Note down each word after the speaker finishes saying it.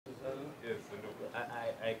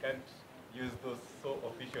I can't use those so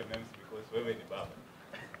official names because we're the Baba.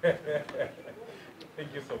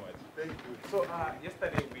 Thank you so much. Thank you. So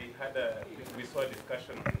yesterday we saw a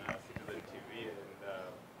discussion on Citizen TV and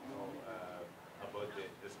about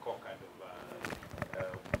the scorecard of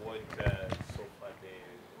what so far the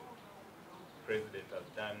president has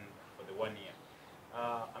done for the 1 year.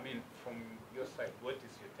 I mean, from your side, what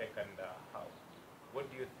is your take and how?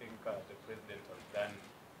 What do you think the president has done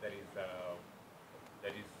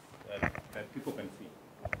that people can see?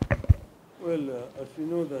 Well, as you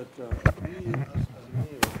know that we as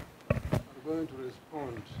mayor are going to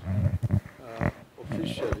respond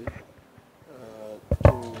officially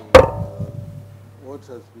to what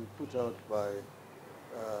has been put out by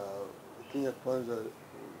the Kenya Kwanza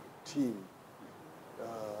team.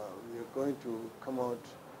 We are going to come out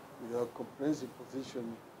with our comprehensive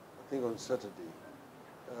position, I think, on Saturday.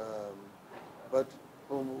 But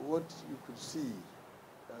from what you could see,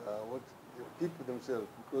 what the people themselves,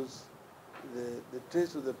 because the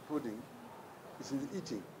taste of the pudding is in the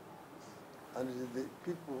eating, and it is the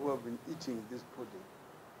people who have been eating this pudding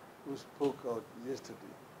who spoke out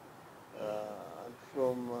yesterday. And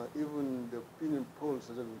from even the opinion polls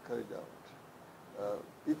that have been carried out,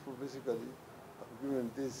 people basically have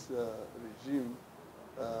given this regime,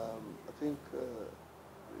 I think,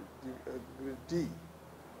 grade D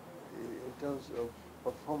in terms of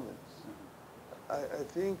performance. I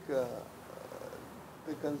think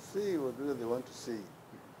they can say whatever they want to say.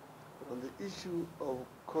 But on the issue of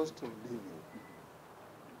cost of living,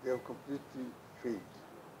 they have completely failed.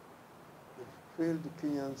 They failed the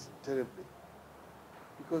Kenyans terribly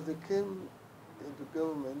because they came into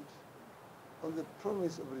government on the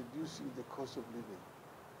promise of reducing the cost of living.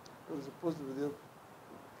 It was supposed to be their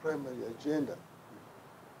primary agenda.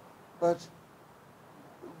 But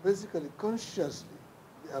basically, consciously,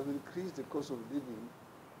 they have increased the cost of living.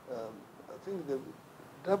 I think they've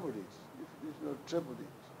doubled it, if not tripled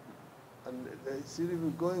it. And it's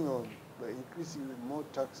even going on by increasing more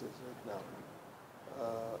taxes right now.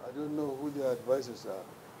 I don't know who their advisors are,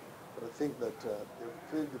 but I think that they've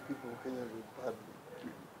failed the people of Kenya badly.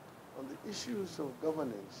 On the issues of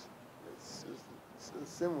governance, it's the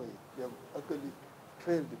same way. They have actually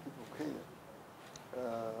failed the people of Kenya.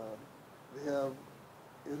 They have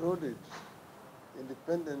eroded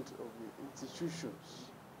independence of the institutions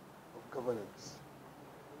of governance.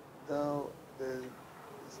 Now, there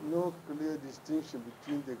is no clear distinction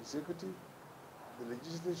between the executive, the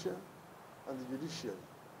legislature, and the judiciary.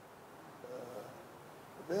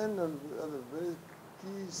 Then on the other very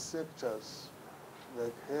key sectors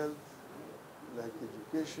like health, like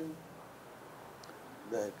education,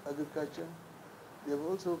 like agriculture, they have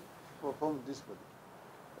also performed dismally.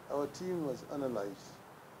 Our team has analyzed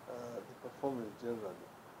the performance generally,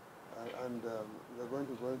 and we are going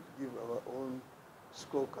to give our own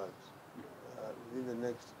scorecards within the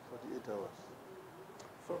next 48 hours.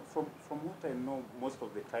 So from what I know most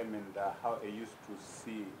of the time and how I used to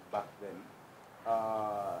see back then,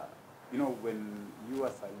 you know, when you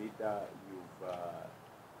as a leader,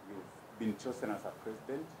 you've been chosen as a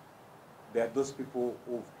president, there are those people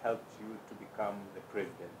who've helped you to become the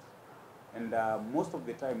president. And most of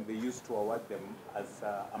the time, they used to award them as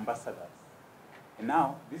ambassadors. And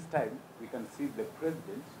now, this time, we can see the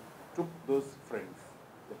president took those friends,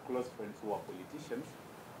 the close friends who are politicians,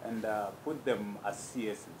 and put them as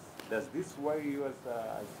CSs. Does this worry you as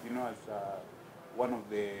one of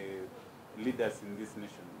the leaders in this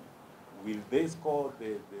nation? Will they score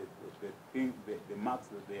the marks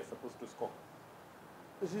that they are supposed to score?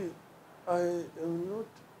 You see, I am not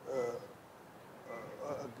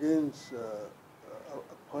against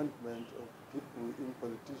appointment of people in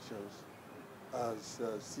politicians as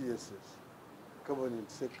CSs, cabinet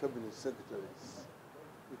secretaries,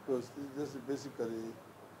 because this is basically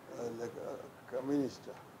like a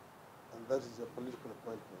minister, and that is a political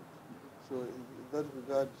appointment. So in that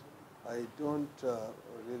regard, I don't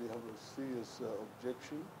really have a serious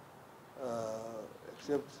objection,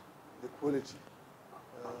 except the quality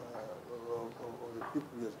of the people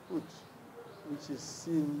he has put, which is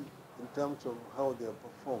seen in terms of how they have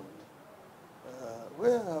performed.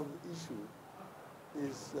 Where I have issue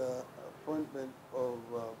is appointment of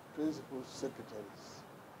principal secretaries.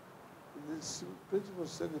 The principal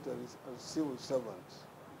secretaries are civil servants,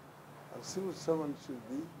 and civil servants should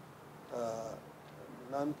be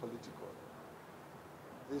non-political.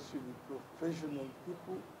 They should be professional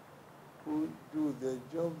people who do their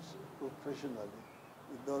jobs professionally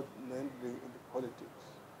without meddling into politics.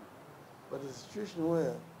 But a situation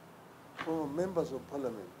where former members of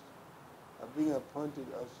parliament are being appointed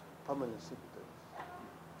as permanent secretaries,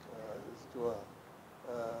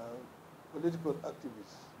 political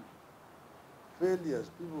activists, failures,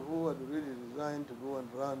 people who had already resigned to go and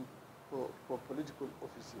run for political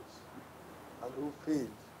offices and who failed,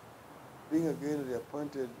 being again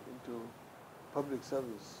reappointed into public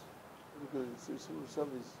service, because civil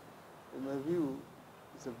service, in my view,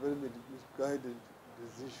 is a very misguided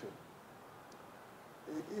decision.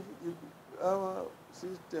 If our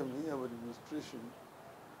system here of administration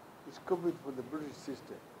is copied from the British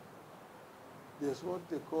system, there's what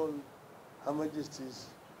they call Her Majesty's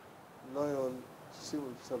Loyal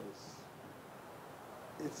Civil Service.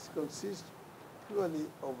 It consists purely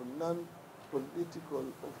of non-political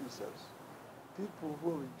officers, people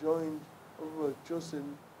who have joined, who have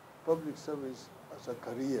chosen public service as a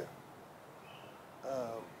career.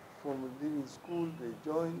 From leaving school, they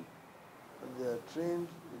join, and they are trained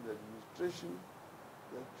in administration,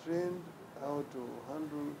 they are trained how to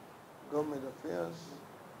handle government affairs,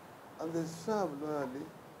 and they serve loyally,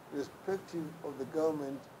 irrespective of the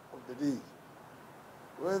government of the day.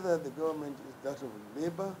 Whether the government is that of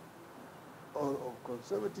Labour or of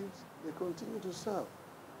Conservatives, they continue to serve.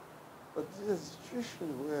 But this is a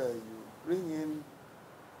situation where you bring in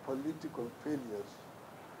political failures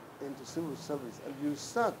into civil service and you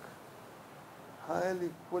sack highly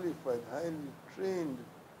qualified, highly trained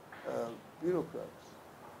bureaucrats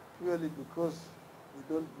purely because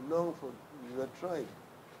they don't belong for their tribe.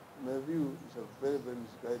 In my view, is a very, very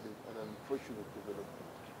misguided and unfortunate development.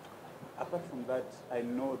 Apart from that, I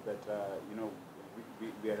know that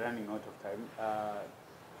we are running out of time.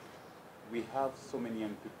 We have so many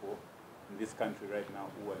young people in this country right now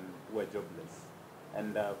who are jobless,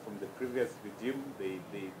 and from the previous regime,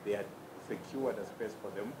 they had secured a space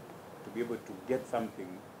for them to be able to get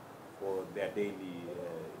something for their daily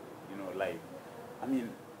life. I mean,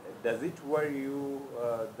 does it worry you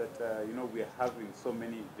that we are having so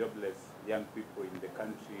many jobless young people in the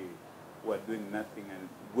country who are doing nothing and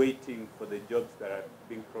waiting for the jobs that are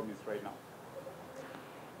being promised right now?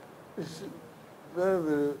 It's very,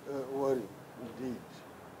 very worrying indeed.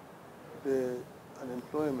 The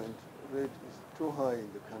unemployment rate is too high in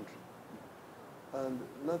the country, and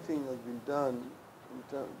nothing has been done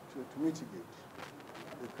to mitigate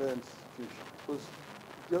the current situation, because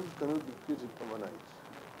jobs cannot be created overnight.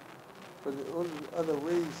 But all other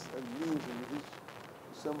ways and means in which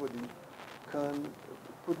somebody can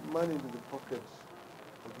put money into the pockets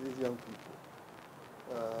of these young people.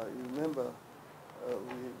 You remember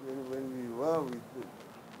when we were with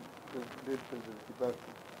the late President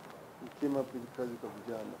Kibaki, we came up with the Kazi kwa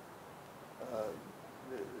Vijana.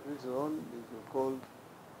 Later on, it was called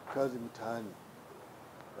Kazi Mutahani.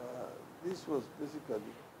 This was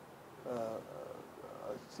basically a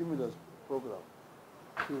stimulus program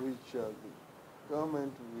to which the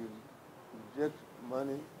government will inject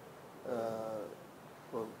money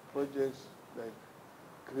for projects like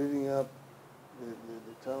cleaning up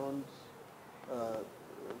the towns,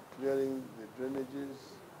 clearing the drainages,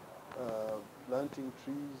 planting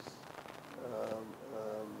trees,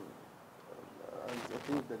 and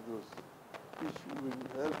things like those, which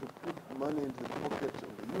will help to put money into the pockets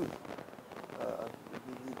of the youth at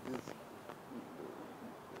this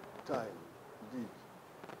time, indeed.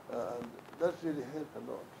 And that really helped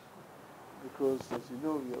a lot, because, as you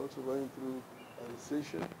know, we are also going through a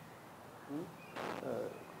recession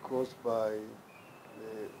caused by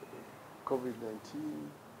the COVID-19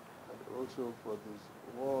 and also for this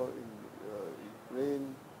war in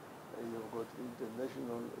Ukraine. You've got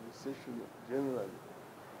international recession generally.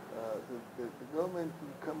 The government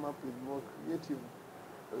will come up with more creative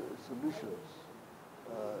solutions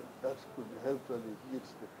that could help to alleviate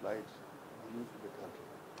the plight of the youth of the country.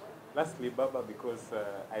 Lastly, Baba, because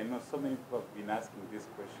I know so many people have been asking this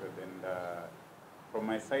question, and from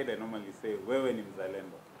my side, I normally say, wewe ni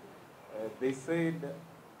mzalendo. They said,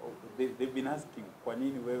 they've been asking, kwa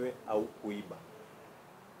nini wewe au kuiba?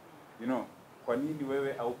 Kwa nini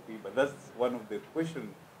wewe au kuiba? That's one of the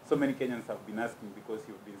questions so many Kenyans have been asking, because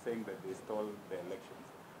you've been saying that they stole the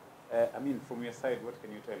elections. I mean, from your side, what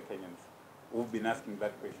can you tell Kenyans who've been asking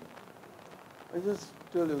that question? I just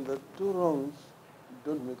tell them that two wrongs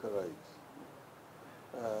don't make a right.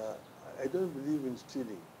 I don't believe in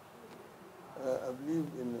stealing. I believe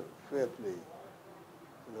in fair play.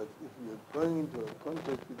 So that if you're going into a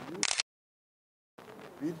contest with me,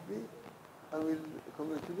 beat me, I will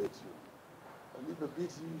congratulate you. And if I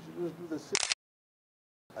beat you, you should do the same.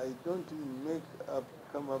 I don't even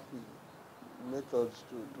come up with methods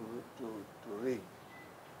to rig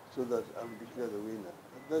so that I will declare the winner.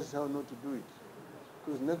 And that's how not to do it.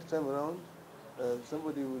 Because next time around,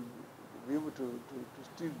 somebody will be able to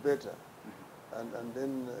steal better, and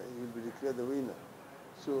then he will be declared the winner.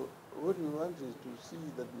 So what we want is to see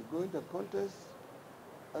that we go into a contest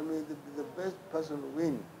and may the best person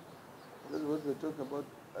win. That's what we're talking about,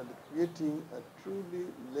 and creating a truly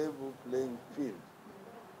level playing field.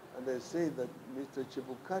 And I say that Mr.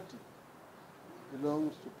 Chebukati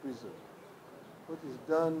belongs to prison. What is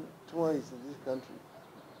done twice in this country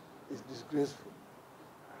is disgraceful.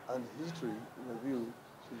 And history, in my view,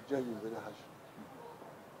 should judge him very harshly.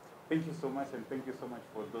 Thank you so much, and thank you so much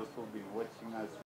for those who've been watching us.